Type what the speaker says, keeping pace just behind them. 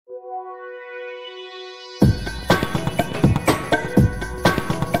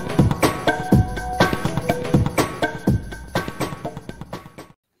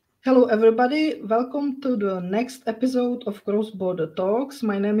Hello, everybody. Welcome to the next episode of Cross Border Talks.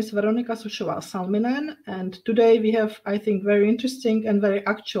 My name is Veronika Sushova-Salminen, and today we have, I think, very interesting and very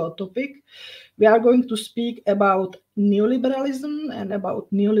actual topic. We are going to speak about neoliberalism and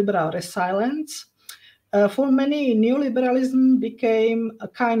about neoliberal resilience. For many, neoliberalism became a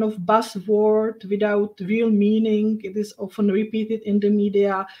kind of buzzword without real meaning. It is often repeated in the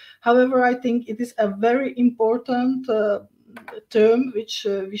media. However, I think it is a very important term which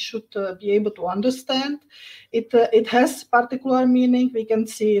we should be able to understand. It has particular meaning. We can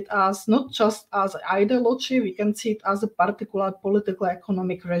see it as not just as ideology, we can see it as a particular political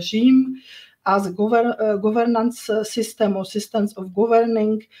economic regime, as a governance system or systems of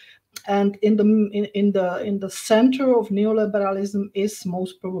governing. And in the center of neoliberalism is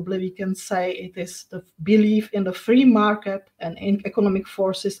most probably, we can say, it is the belief in the free market and in economic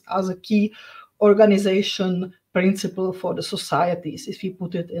forces as a key organization principle for the societies, if we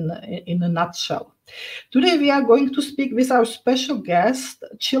put it in a nutshell. Today we are going to speak with our special guest,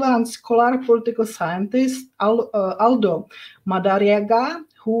 Chilean scholar, political scientist Aldo Madariaga,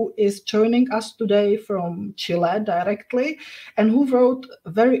 who is joining us today from Chile directly, and who wrote a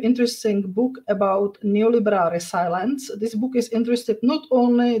very interesting book about neoliberal resilience. This book is interesting not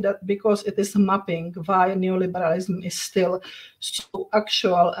only that because it is mapping why neoliberalism is still so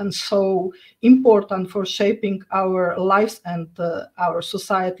actual and so important for shaping our lives and our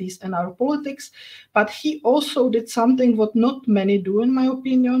societies and our politics, but he also did something what not many do, in my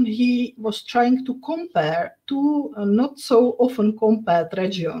opinion. He was trying to compare two not so often compared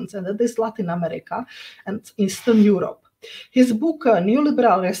regions, and that is Latin America and Eastern Europe. His book,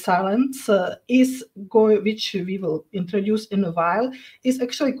 Neoliberal Resilience, which we will introduce in a while, is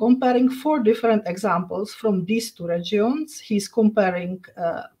actually comparing 4 different examples from these 2 regions. He's comparing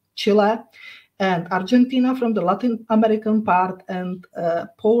Chile and Argentina from the Latin American part, and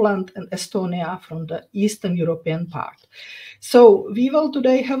Poland and Estonia from the Eastern European part. So we will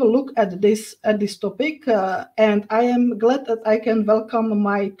today have a look at this topic, and I am glad that I can welcome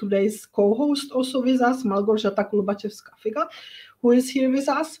my today's co-host also with us, Malgorzata Kulbachevska-Figa, who is here with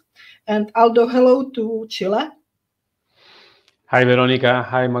us. And Aldo, hello to Chile. Hi, Veronica.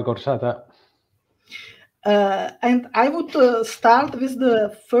 Hi, Malgorzata. And I would start with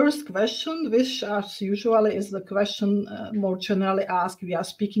the first question, which as usually is the question more generally asked. We are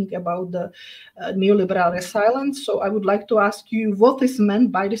speaking about the neoliberal resilience. So I would like to ask you what is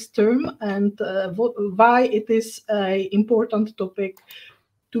meant by this term, and why it is an important topic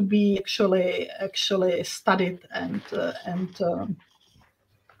to be actually studied, and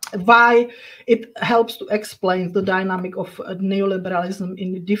why it helps to explain the dynamic of neoliberalism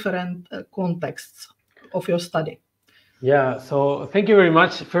in different contexts of your study. Yeah, so thank you very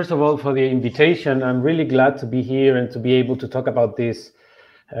much, first of all, for the invitation. I'm really glad to be here and to be able to talk about this,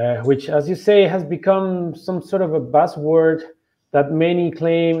 which, as you say, has become some sort of a buzzword that many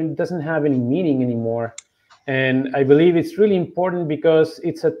claim it doesn't have any meaning anymore. And I believe it's really important because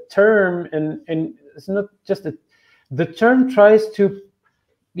it's a term, and it's not just the term tries to,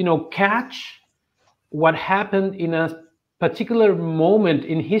 catch what happened in a particular moment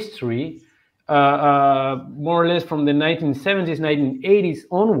in history, more or less from the 1970s, 1980s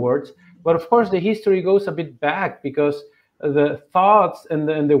onwards. But of course, the history goes a bit back because the thoughts and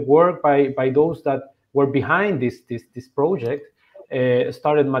the work by those that were behind this project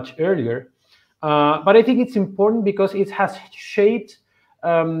started much earlier. But I think it's important because it has shaped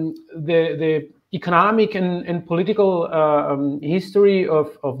the economic and political history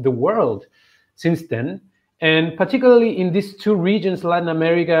of the world since then. And particularly in these 2 regions, Latin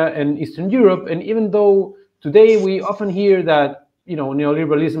America and Eastern Europe. And even though today we often hear that,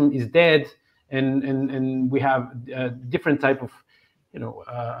 neoliberalism is dead, and we have different type of,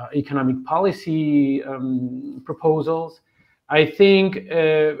 economic policy proposals, I think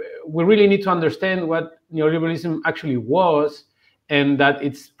we really need to understand what neoliberalism actually was, and that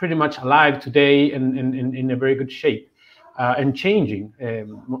it's pretty much alive today and in a very good shape, and changing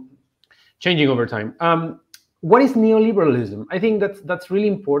over time. What is neoliberalism? I think that's really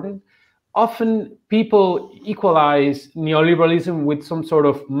important. Often people equalize neoliberalism with some sort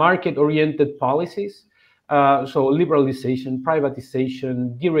of market-oriented policies. So liberalization,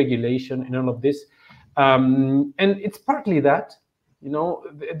 privatization, deregulation, and all of this. And it's partly that,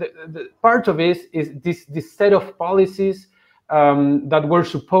 the part of it is this set of policies that were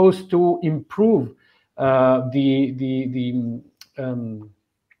supposed to improve the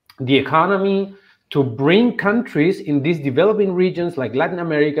economy, to bring countries in these developing regions like Latin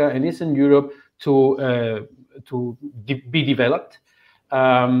America and Eastern Europe to be developed,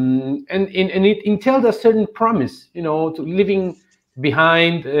 and it entailed a certain promise, to living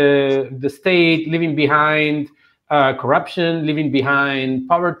behind the state, leaving behind corruption, leaving behind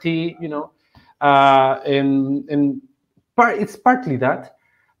poverty, and it's partly that.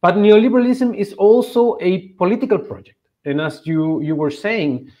 But neoliberalism is also a political project. And as you were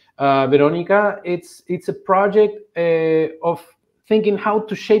saying, Veronica, it's a project of thinking how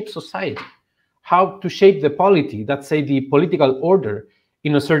to shape society, how to shape the polity, that's say the political order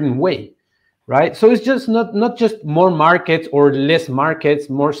in a certain way, right? So it's just not just more markets or less markets,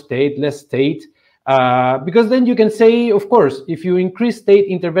 more state, less state, because then you can say, of course, if you increase state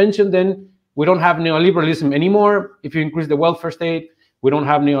intervention, then we don't have neoliberalism anymore. If you increase the welfare state, we don't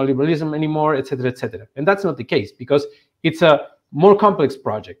have neoliberalism anymore, et cetera, et cetera. And that's not the case, because it's a more complex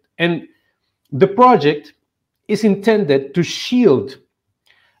project. And the project is intended to shield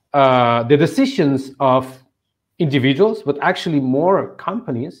the decisions of individuals, but actually more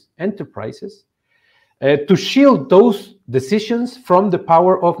companies, enterprises, to shield those decisions from the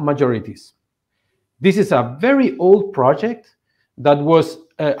power of majorities. This is a very old project that was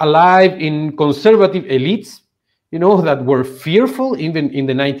alive in conservative elites, that were fearful, even in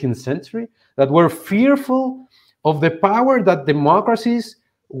the 19th century, that were fearful of the power that democracies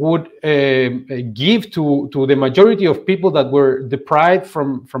would give to the majority of people that were deprived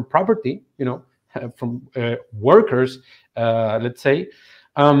from property, from workers, let's say,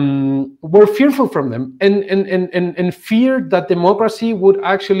 were fearful from them and feared that democracy would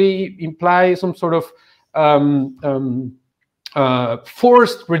actually imply some sort of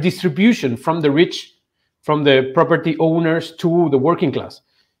forced redistribution from the rich, from the property owners to the working class.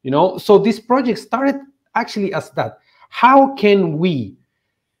 So this project started actually as that. How can we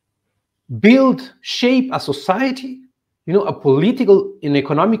shape a society, a political and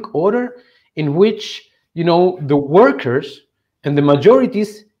economic order in which, the workers and the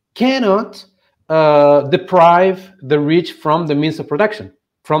majorities cannot deprive the rich from the means of production,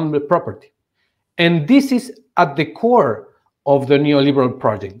 from the property. And this is at the core of the neoliberal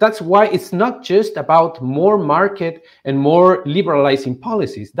project. That's why it's not just about more market and more liberalizing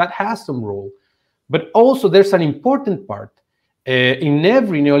policies. That has some role. But also there's an important part in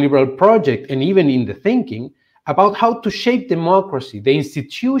every neoliberal project, and even in the thinking, about how to shape democracy, the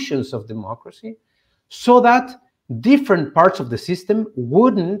institutions of democracy, so that different parts of the system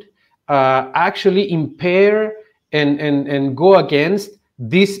wouldn't actually impair and go against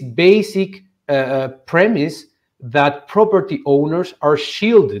this basic premise that property owners are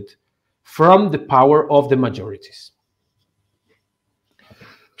shielded from the power of the majorities.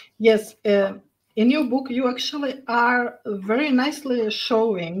 Yes, in your book, you actually are very nicely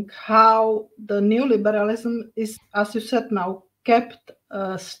showing how the neoliberalism is, as you said now, kept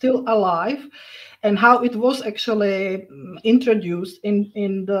still alive, and how it was actually introduced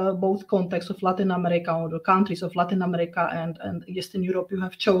in the both contexts of Latin America, or the countries of Latin America and Eastern Europe you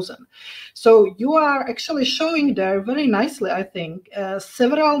have chosen. So you are actually showing there very nicely, I think,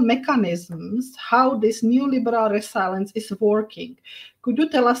 several mechanisms how this neoliberal resilience is working. Could you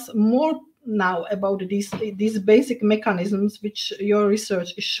tell us more now about these basic mechanisms which your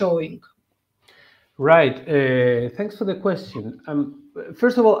research is showing? Right. Thanks for the question.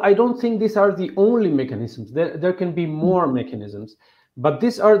 First of all, I don't think these are the only mechanisms. There can be more mechanisms, but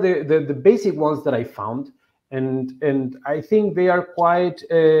these are the basic ones that I found, and I think they are quite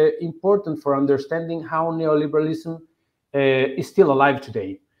important for understanding how neoliberalism is still alive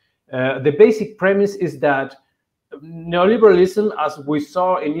today. The basic premise is that neoliberalism, as we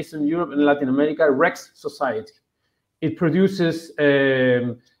saw in Eastern Europe and Latin America, wrecks society. It produces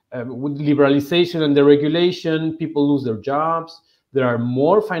with liberalization and deregulation, people lose their jobs. There are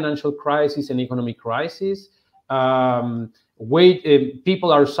more financial crises and economic crises.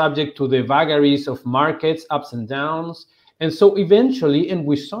 People are subject to the vagaries of markets, ups and downs. And so eventually, and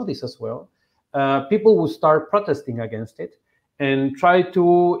we saw this as well, people will start protesting against it and try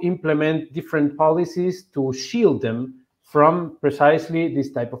to implement different policies to shield them from precisely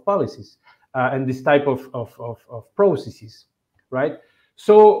this type of policies and this type of processes, right?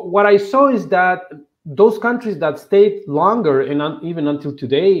 So what I saw is that those countries that stayed longer, and even until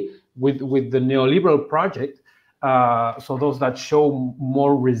today, with the neoliberal project, so those that show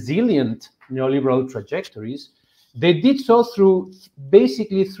more resilient neoliberal trajectories, they did so through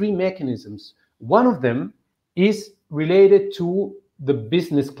basically three mechanisms. One of them is related to the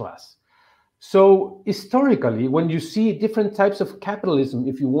business class. So historically, when you see different types of capitalism,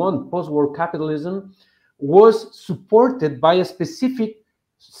 if you want, post-war capitalism was supported by a specific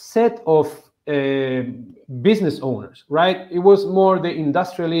set of business owners, right? It was more the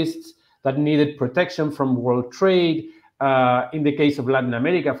industrialists that needed protection from world trade. In the case of Latin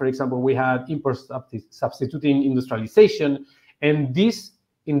America, for example, we had import substituting industrialization, And these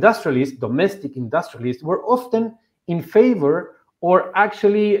industrialists, domestic industrialists, were often in favor or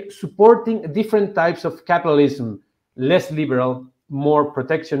actually supporting different types of capitalism, less liberal, more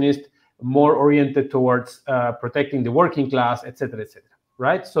protectionist, more oriented towards protecting the working class, etc., etc.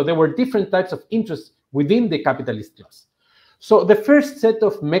 Right? So there were different types of interests within the capitalist class. So the first set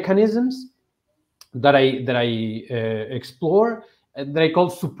of mechanisms that I explore, that I call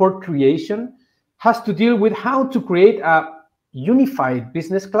support creation, has to deal with how to create a unified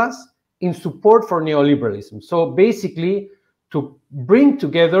business class in support for neoliberalism. So basically, to bring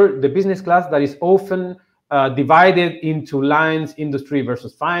together the business class that is often divided into lines, industry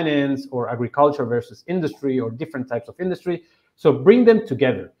versus finance, or agriculture versus industry, or different types of industry. So bring them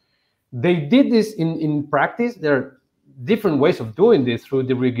together. They did this in practice. There are different ways of doing this through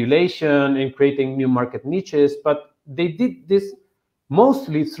deregulation and creating new market niches, but they did this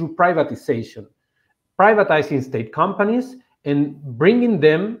mostly through privatization, privatizing state companies and bringing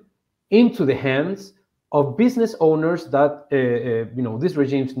them into the hands of business owners that these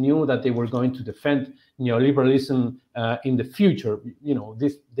regimes knew that they were going to defend neoliberalism in the future.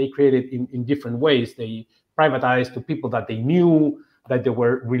 This they created in different ways. They privatized to people that they knew, that they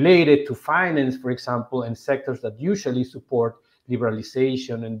were related to finance, for example, and sectors that usually support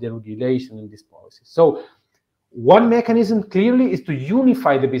liberalization and deregulation in these policies. So one mechanism clearly is to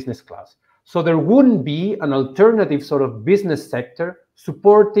unify the business class. So there wouldn't be an alternative sort of business sector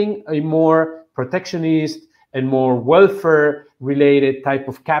supporting a more protectionist and more welfare-related type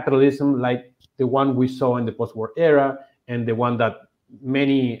of capitalism like the one we saw in the post-war era and the one that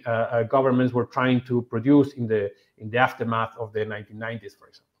many governments were trying to produce in the aftermath of the 1990s, for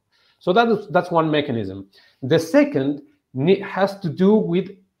example. So that's one mechanism. The second has to do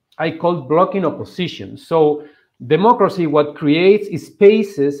with, I call, blocking opposition. So democracy, what creates is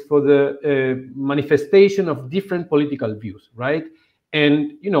spaces for the manifestation of different political views, right?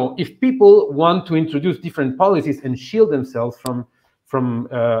 And if people want to introduce different policies and shield themselves from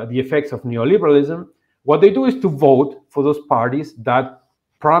the effects of neoliberalism, what they do is to vote for those parties that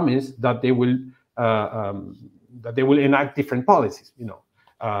promise that they will enact different policies.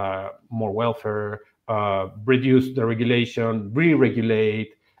 More welfare, reduce the regulation,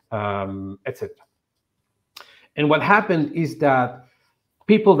 re-regulate, etc. And what happened is that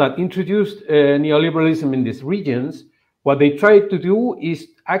people that introduced neoliberalism in these regions, what they tried to do is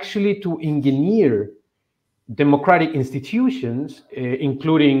actually to engineer democratic institutions,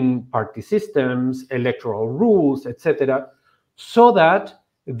 including party systems, electoral rules, etc., so that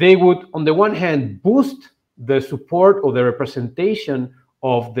they would, on the one hand, boost the support or the representation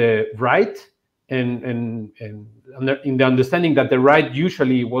of the right, and in the understanding that the right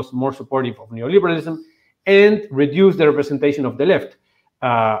usually was more supportive of neoliberalism, and reduce the representation of the left.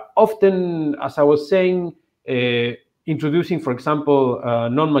 Often, as I was saying, introducing, for example,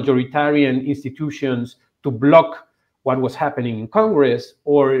 non-majoritarian institutions to block what was happening in Congress,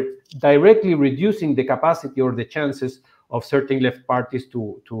 or directly reducing the capacity or the chances of certain left parties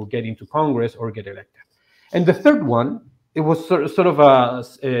to get into Congress or get elected. And the third one, it was sort of a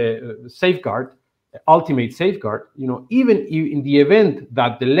safeguard, ultimate safeguard. Even in the event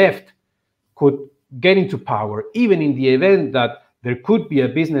that the left could get into power, even in the event that there could be a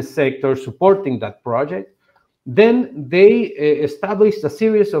business sector supporting that project, then they established a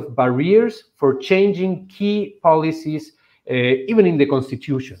series of barriers for changing key policies, even in the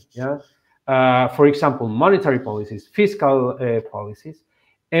constitution. For example, monetary policies, fiscal policies,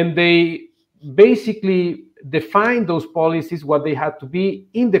 and they basically defined those policies, what they had to be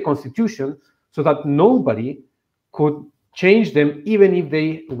in the constitution, so that nobody could change them, even if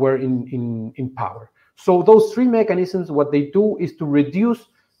they were in power. So those three mechanisms, what they do is to reduce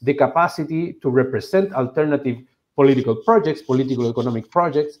the capacity to represent alternative political projects, political economic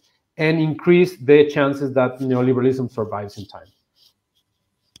projects, and increase the chances that neoliberalism survives in time.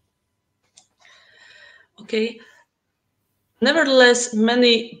 Okay. Nevertheless,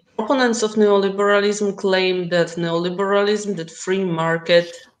 many opponents of neoliberalism claim that neoliberalism, that free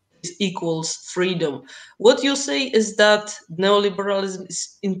market, equals freedom. What you say is that neoliberalism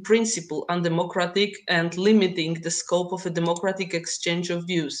is in principle undemocratic and limiting the scope of a democratic exchange of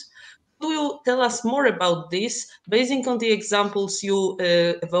views. Do you tell us more about this, basing on the examples you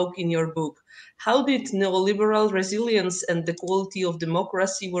evoke in your book? How did neoliberal resilience and the quality of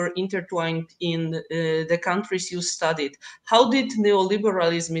democracy were intertwined in the countries you studied? How did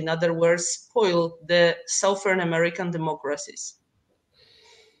neoliberalism, in other words, spoil the Southern American democracies?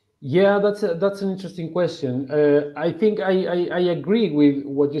 Yeah, that's an interesting question. I think I agree with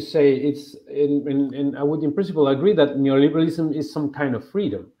what you say. And I would, in principle, agree that neoliberalism is some kind of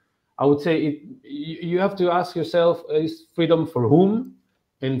freedom. I would say you have to ask yourself, is freedom for whom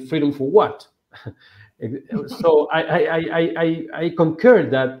and freedom for what? So I concur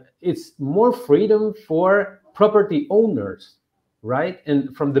that it's more freedom for property owners, right?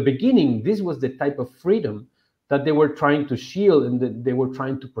 And from the beginning, this was the type of freedom that they were trying to shield and that they were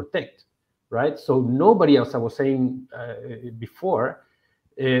trying to protect, right? So nobody else, I was saying before,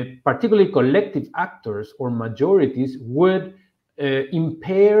 particularly collective actors or majorities, would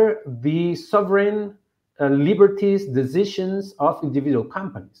impair the sovereign liberties, decisions of individual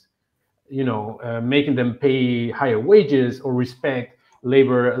companies, making them pay higher wages or respect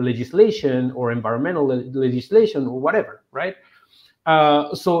labor legislation or environmental legislation or whatever, right?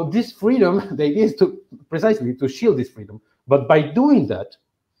 So this freedom, the idea is precisely to shield this freedom. But by doing that,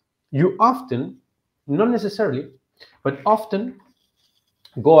 you often, not necessarily, but often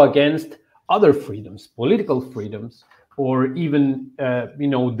go against other freedoms, political freedoms, or even,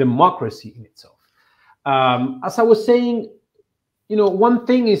 democracy in itself. As I was saying, one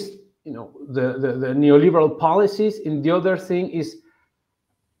thing is, the neoliberal policies, and the other thing is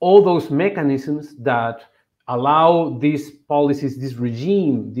all those mechanisms that allow these policies, this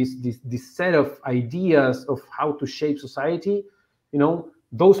regime, this set of ideas of how to shape society,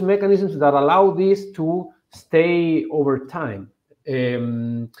 those mechanisms that allow this to stay over time.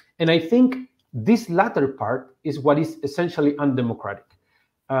 And I think this latter part is what is essentially undemocratic.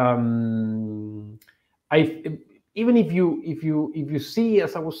 Even if you see,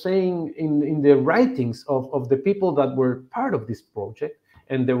 as I was saying, in the writings of the people that were part of this project,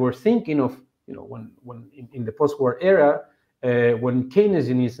 and they were thinking of, when in the post-war era, when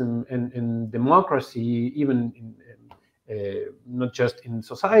Keynesianism and democracy, even not just in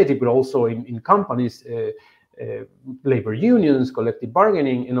society but also in companies, labor unions, collective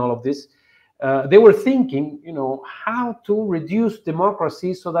bargaining, and all of this, they were thinking, how to reduce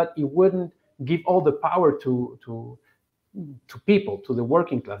democracy so that it wouldn't give all the power to people, to the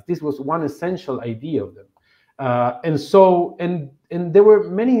working class. This was one essential idea of them. And there were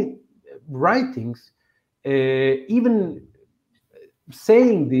many writings even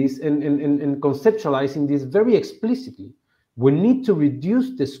saying this and conceptualizing this very explicitly. We need to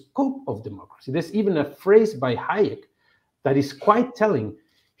reduce the scope of democracy. There's even a phrase by Hayek that is quite telling.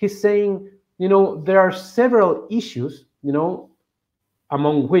 He's saying, there are several issues,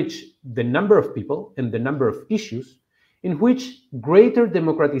 among which the number of people and the number of issues, in which greater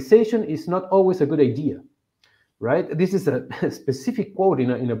democratization is not always a good idea, right? This is a specific quote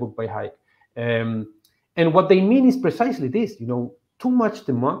in a book by Hayek. And what they mean is precisely this, too much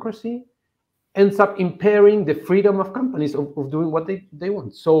democracy ends up impairing the freedom of companies of doing what they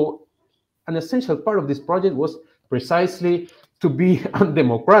want. So an essential part of this project was precisely to be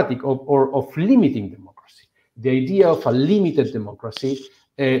undemocratic or of limiting democracy. The idea of a limited democracy,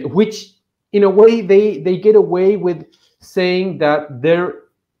 which in a way they get away with saying that they're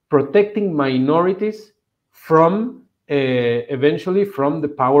protecting minorities from eventually from the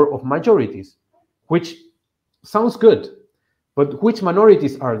power of majorities, which sounds good. But which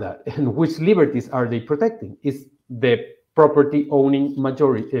minorities are that, and which liberties are they protecting? Is the property owning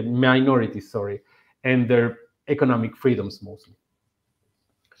minorities, and their economic freedoms mostly.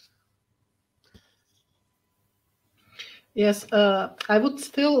 Yes, I would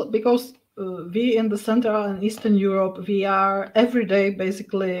still, because we in the Central and Eastern Europe, we are every day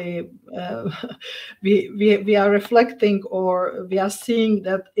basically, we are reflecting, or we are seeing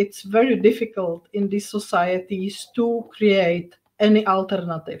that it's very difficult in these societies to create any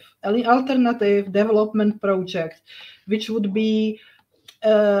alternative development project, which would be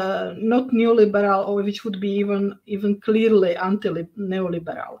not neoliberal, or which would be even clearly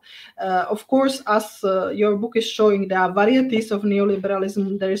anti-neoliberal. Of course, as your book is showing, there are varieties of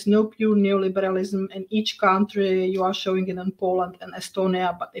neoliberalism. There is no pure neoliberalism in each country. You are showing it in Poland and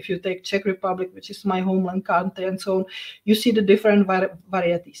Estonia, but if you take Czech Republic, which is my homeland country, and so on, you see the different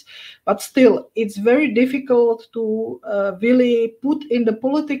varieties. But still, it's very difficult to really put in the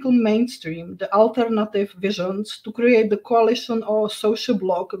political mainstream the alternative visions to create the coalition or social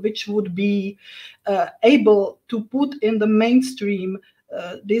bloc which would be able to put in the mainstream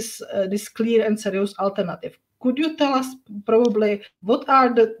this clear and serious alternative. Could you tell us probably what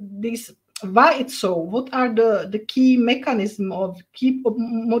are why it's so? What are the key mechanism of key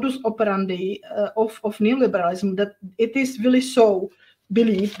modus operandi of neoliberalism that it is really so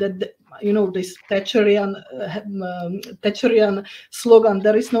believed that this Thatcherian slogan,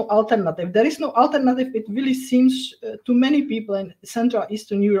 there is no alternative. There is no alternative. It really seems to many people in Central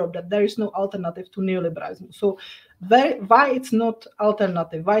Eastern Europe that there is no alternative to neoliberalism. So why it's not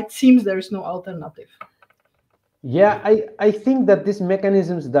alternative? Why it seems there is no alternative? Yeah, I think that these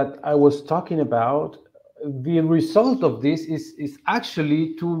mechanisms that I was talking about, the result of this is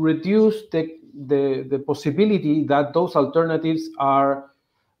actually to reduce the possibility that those alternatives are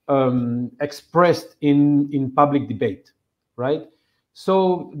expressed in public debate, right?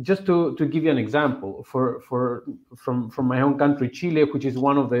 So just to give you an example, from my own country, Chile, which is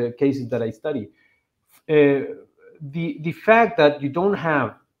one of the cases that I study, the fact that you don't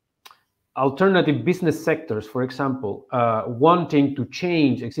have alternative business sectors, for example, wanting to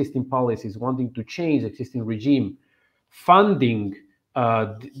change existing policies, wanting to change existing regime, funding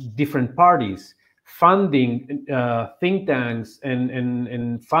different parties, funding think tanks,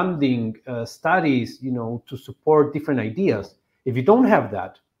 and funding studies, to support different ideas. If you don't have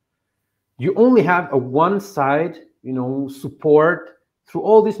that, you only have a one side, support through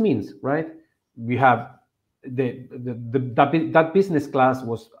all these means, right? We have that business class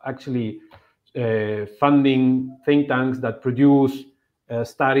was actually funding think tanks that produce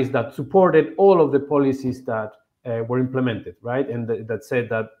studies that supported all of the policies that were implemented, right? And that said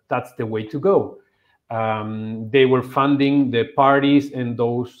that that's the way to go. They were funding the parties and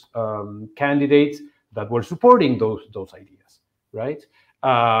those candidates that were supporting those ideas, right?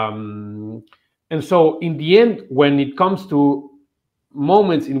 And so in the end, when it comes to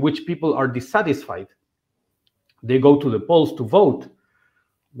moments in which people are dissatisfied, they go to the polls to vote.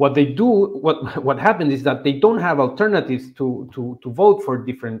 What they do, what happens is that they don't have alternatives to vote for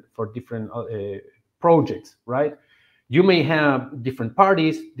different projects, right? You may have different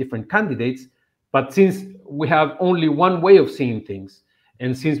parties, different candidates, but since we have only one way of seeing things,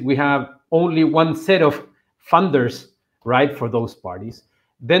 and since we have only one set of funders, right, for those parties,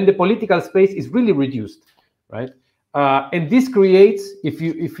 then the political space is really reduced, right? And this creates, if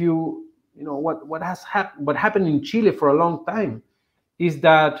you what happened in Chile for a long time is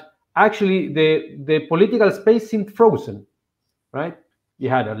that actually the political space seemed frozen, right? You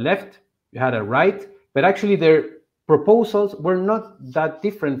had a left, you had a right, but actually their proposals were not that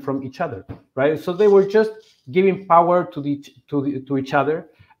different from each other, right? So they were just giving power to each other,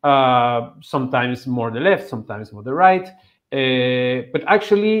 sometimes more the left, sometimes more the right, but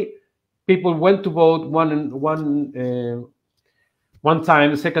actually people went to vote one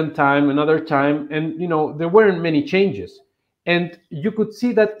time, second time, another time, and there weren't many changes. And you could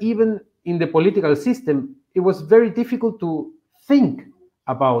see that even in the political system, it was very difficult to think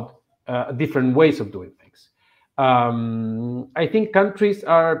about different ways of doing things. I think countries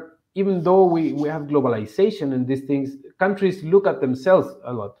are, even though we have globalization and these things, countries look at themselves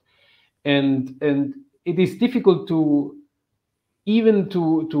a lot, and it is difficult to even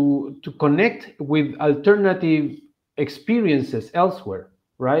to connect with alternative experiences elsewhere,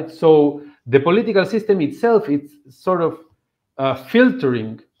 right? So the political system itself, it's sort of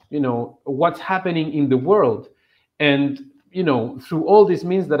filtering, what's happening in the world, and through all these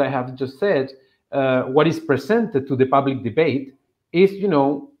means that I have just said, what is presented to the public debate is,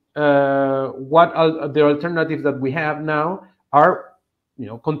 what are the alternatives that we have now are,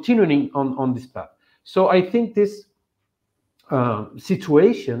 continuing on this path. So I think this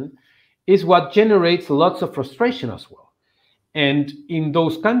situation is what generates lots of frustration as well. And in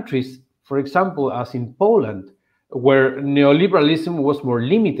those countries, for example, as in Poland, where neoliberalism was more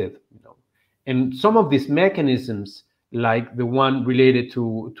limited, and some of these mechanisms, like the one related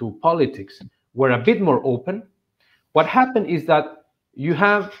to politics, were a bit more open, what happened is that you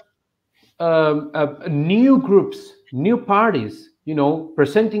have new groups, new parties,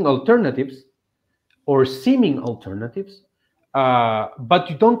 presenting alternatives or seeming alternatives, but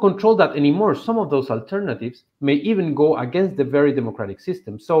you don't control that anymore. Some of those alternatives may even go against the very democratic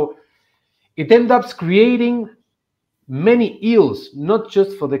system. So it ends up creating many ills, not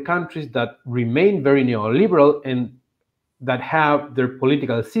just for the countries that remain very neoliberal and that have their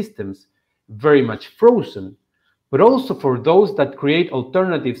political systems very much frozen, but also for those that create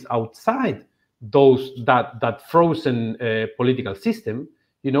alternatives outside that frozen political system,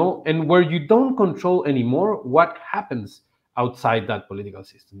 and where you don't control anymore what happens outside that political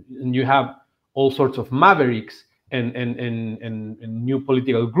system. And you have all sorts of mavericks and new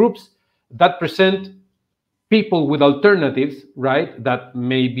political groups that present people with alternatives, right, that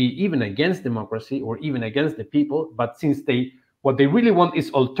may be even against democracy or even against the people, but since what they really want is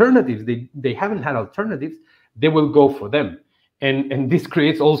alternatives, they haven't had alternatives, they will go for them. And this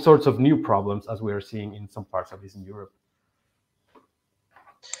creates all sorts of new problems, as we are seeing in some parts of Eastern Europe.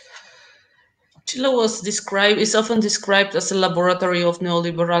 Chile is often described as a laboratory of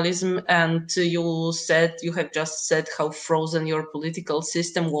neoliberalism, and you have just said how frozen your political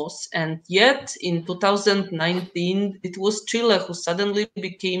system was, and yet in 2019 it was Chile who suddenly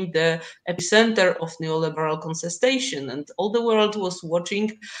became the epicenter of neoliberal contestation, and all the world was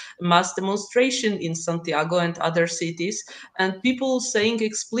watching mass demonstration in Santiago and other cities, and people saying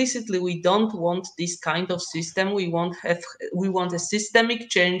explicitly, we don't want this kind of system, we want a systemic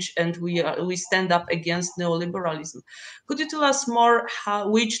change, and we stand up against neoliberalism. Could you tell us more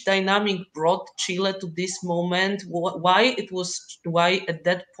which dynamic brought Chile to this moment? Why at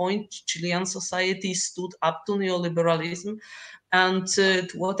that point Chilean society stood up to neoliberalism, and to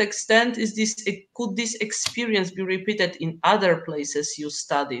what extent could this experience be repeated in other places you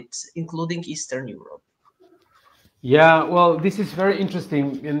studied, including Eastern Europe? Yeah, well, this is very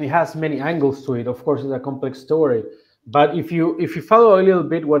interesting, and it has many angles to it. Of course, it's a complex story. But if you follow a little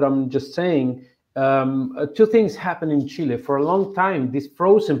bit what I'm just saying, two things happened in Chile. For a long time, this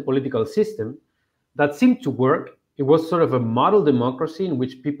frozen political system that seemed to work. It was sort of a model democracy in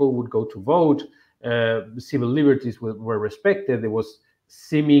which people would go to vote. Civil liberties were respected. There was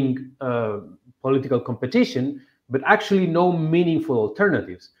seeming political competition, but actually no meaningful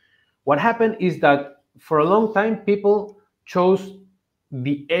alternatives. What happened is that for a long time, people chose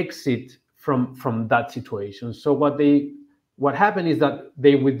the exit from that situation. So what happened is that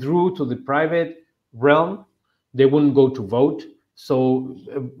they withdrew to the private realm. They wouldn't go to vote. So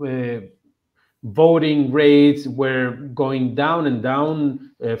voting rates were going down and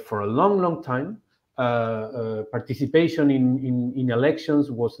down for a long time. Participation in elections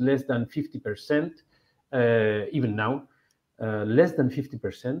was less than 50%, even now, less than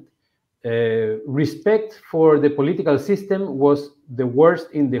 50%. Respect for the political system was the worst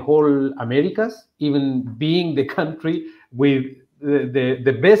in the whole Americas, even being the country with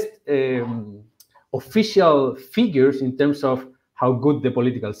the best official figures in terms of how good the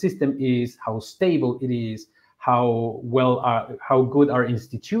political system is, how stable it is, how good are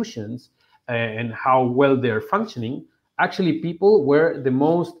institutions, and how well they're functioning. Actually, people were the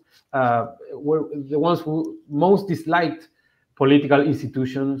ones who most disliked political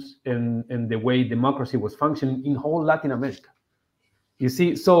institutions and the way democracy was functioning in whole Latin America. You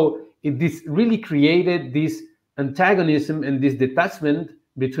see, so this really created this antagonism and this detachment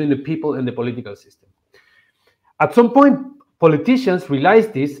between the people and the political system. At some point, politicians realize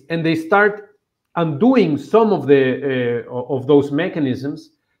this and they start undoing some of those mechanisms,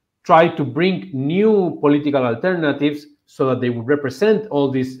 try to bring new political alternatives so that they would represent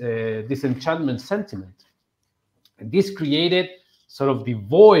all this disenchantment sentiment. And this created sort of the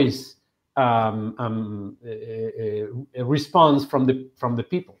voice response from the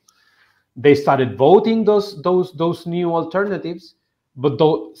people. They started voting those new alternatives, but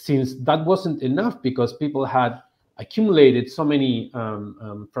since that wasn't enough because people had accumulated so many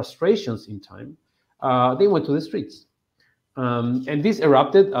frustrations in time, they went to the streets, and this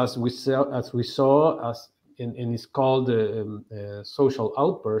erupted as we saw, and it's called the social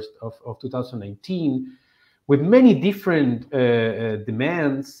outburst of 2019, with many different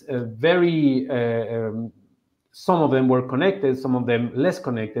demands. Some of them were connected, some of them less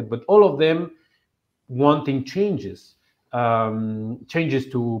connected, but all of them wanting changes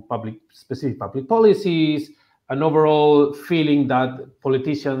to specific public policies, an overall feeling that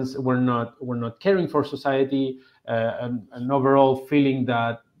politicians were not caring for society, an overall feeling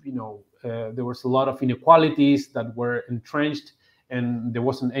that there was a lot of inequalities that were entrenched, and there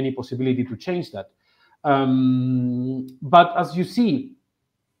wasn't any possibility to change that. But as you see,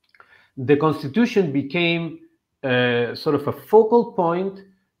 the Constitution became sort of a focal point,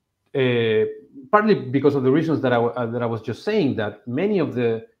 partly because of the reasons that I was just saying, that many of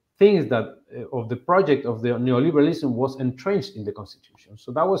the things that of the project of the neoliberalism was entrenched in the Constitution.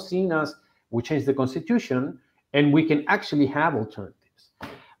 So that was seen as, we changed the Constitution and we can actually have alternatives.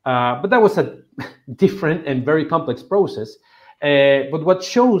 But that was a different and very complex process. But what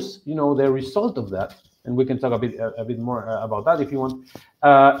shows, the result of that, and we can talk a bit more about that if you want,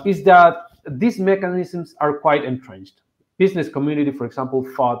 is that these mechanisms are quite entrenched. Business community, for example,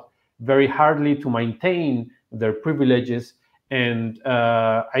 fought very hardly to maintain their privileges, and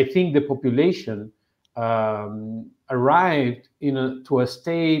I think the population arrived to a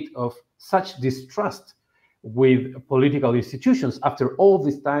state of such distrust with political institutions after all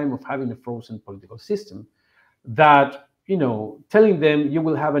this time of having a frozen political system, that telling them you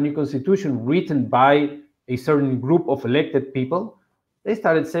will have a new constitution written by a certain group of elected people, they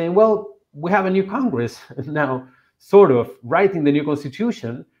started saying, well, we have a new Congress now, sort of writing the new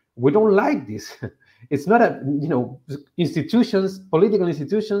constitution. We don't like this. It's not political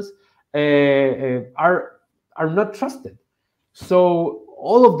institutions are not trusted. So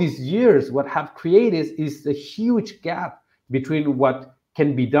all of these years, what have created is a huge gap between what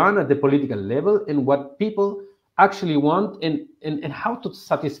can be done at the political level and what people actually want, and how to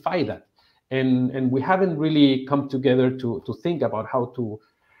satisfy that. And we haven't really come together to think about how to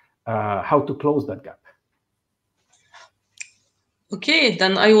close that gap. Okay,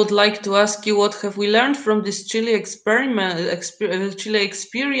 then I would like to ask you, what have we learned from this Chile experience,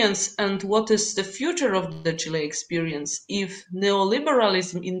 and what is the future of the Chile experience if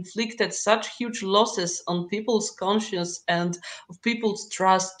neoliberalism inflicted such huge losses on people's conscience and of people's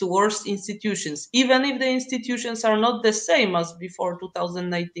trust towards institutions, even if the institutions are not the same as before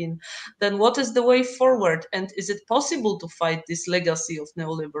 2019? Then what is the way forward, and is it possible to fight this legacy of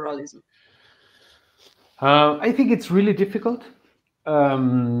neoliberalism? I think it's really difficult.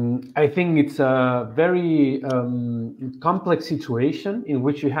 I think it's a very complex situation in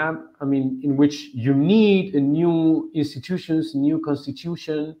which in which you need a new institutions, new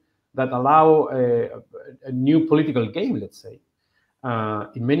constitution that allow a new political game, let's say,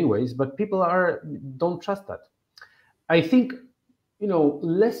 in many ways. But people don't trust that. I think,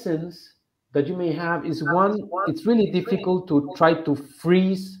 lessons that you may have is one. It's really difficult to try to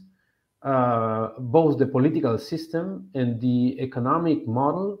freeze both the political system and the economic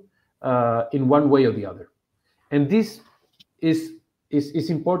model in one way or the other. And this is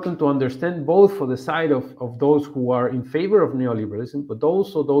important to understand, both for the side of those who are in favor of neoliberalism, but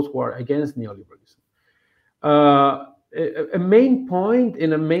also those who are against neoliberalism. A main point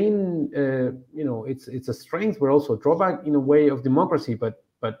and a main, it's a strength, but also a drawback in a way of democracy, but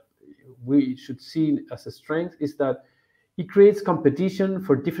we should see as a strength, is that it creates competition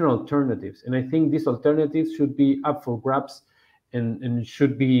for different alternatives. And I think these alternatives should be up for grabs and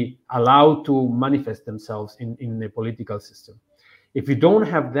should be allowed to manifest themselves in the political system. If you don't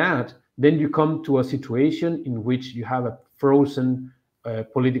have that, then you come to a situation in which you have a frozen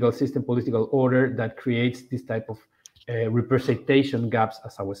political system, political order that creates this type of representation gaps,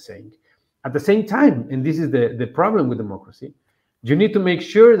 as I was saying. At the same time, and this is the problem with democracy, you need to make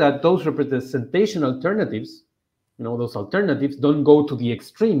sure that those representation alternatives, those alternatives don't go to the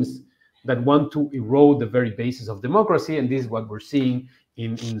extremes that want to erode the very basis of democracy. And this is what we're seeing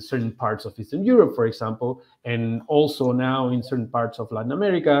in certain parts of Eastern Europe, for example, and also now in certain parts of Latin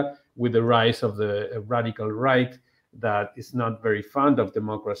America, with the rise of the radical right that is not very fond of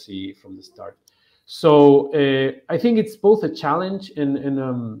democracy from the start. So I think it's both a challenge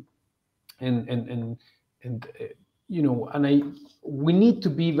we need to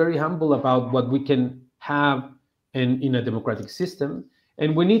be very humble about what we can have in a democratic system,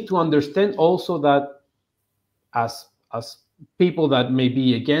 and we need to understand also that as people that may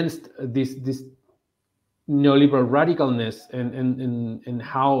be against this neoliberal radicalness and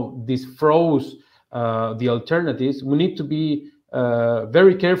how this froze the alternatives, we need to be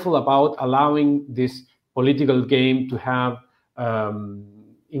very careful about allowing this political game to have,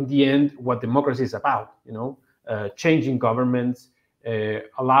 in the end, what democracy is about. Changing governments,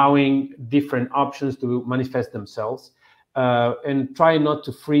 allowing different options to manifest themselves, and try not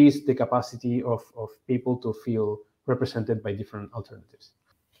to freeze the capacity of people to feel represented by different alternatives.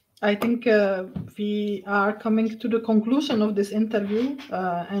 I think we are coming to the conclusion of this interview,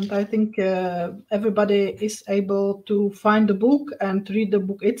 and I think everybody is able to find the book and read the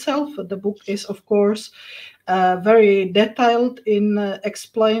book itself. The book is, of course, very detailed in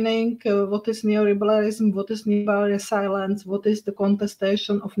explaining what is neoliberalism, what is neoliberal resilience, what is the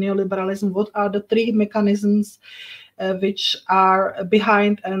contestation of neoliberalism, what are the three mechanisms which are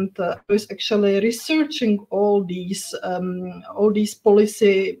behind, and is actually researching all these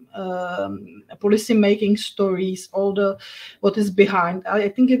policy making stories, what is behind. I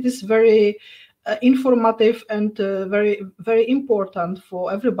think it is very informative and very, very important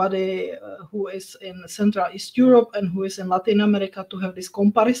for everybody who is in Central East Europe and who is in Latin America to have this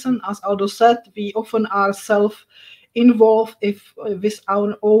comparison. As Aldo said, we often are involved with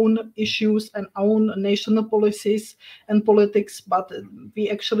our own issues and own national policies and politics, but we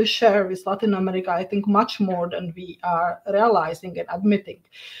actually share with Latin America, I think, much more than we are realizing and admitting.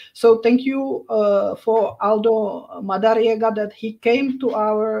 So thank you for Aldo Madariaga that he came to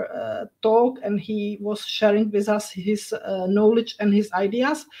our talk and he was sharing with us his knowledge and his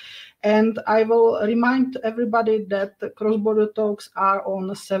ideas. And I will remind everybody that the cross-border talks are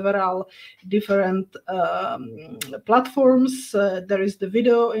on several different platforms. There is the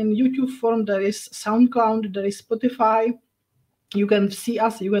video in YouTube form, there is SoundCloud, there is Spotify. You can see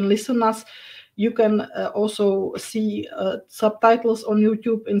us, you can listen us. You can also see subtitles on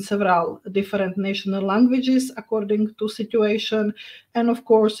YouTube in several different national languages according to situation. And of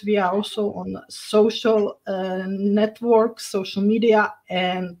course, we are also on social networks, social media,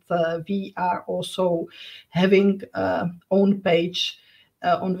 and we are also having own page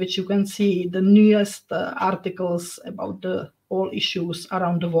on which you can see the newest articles about all issues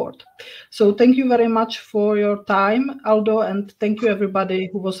around the world. So thank you very much for your time, Aldo, and thank you everybody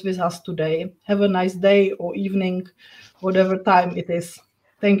who was with us today. Have a nice day or evening, whatever time it is.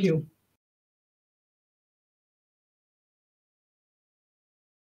 Thank you.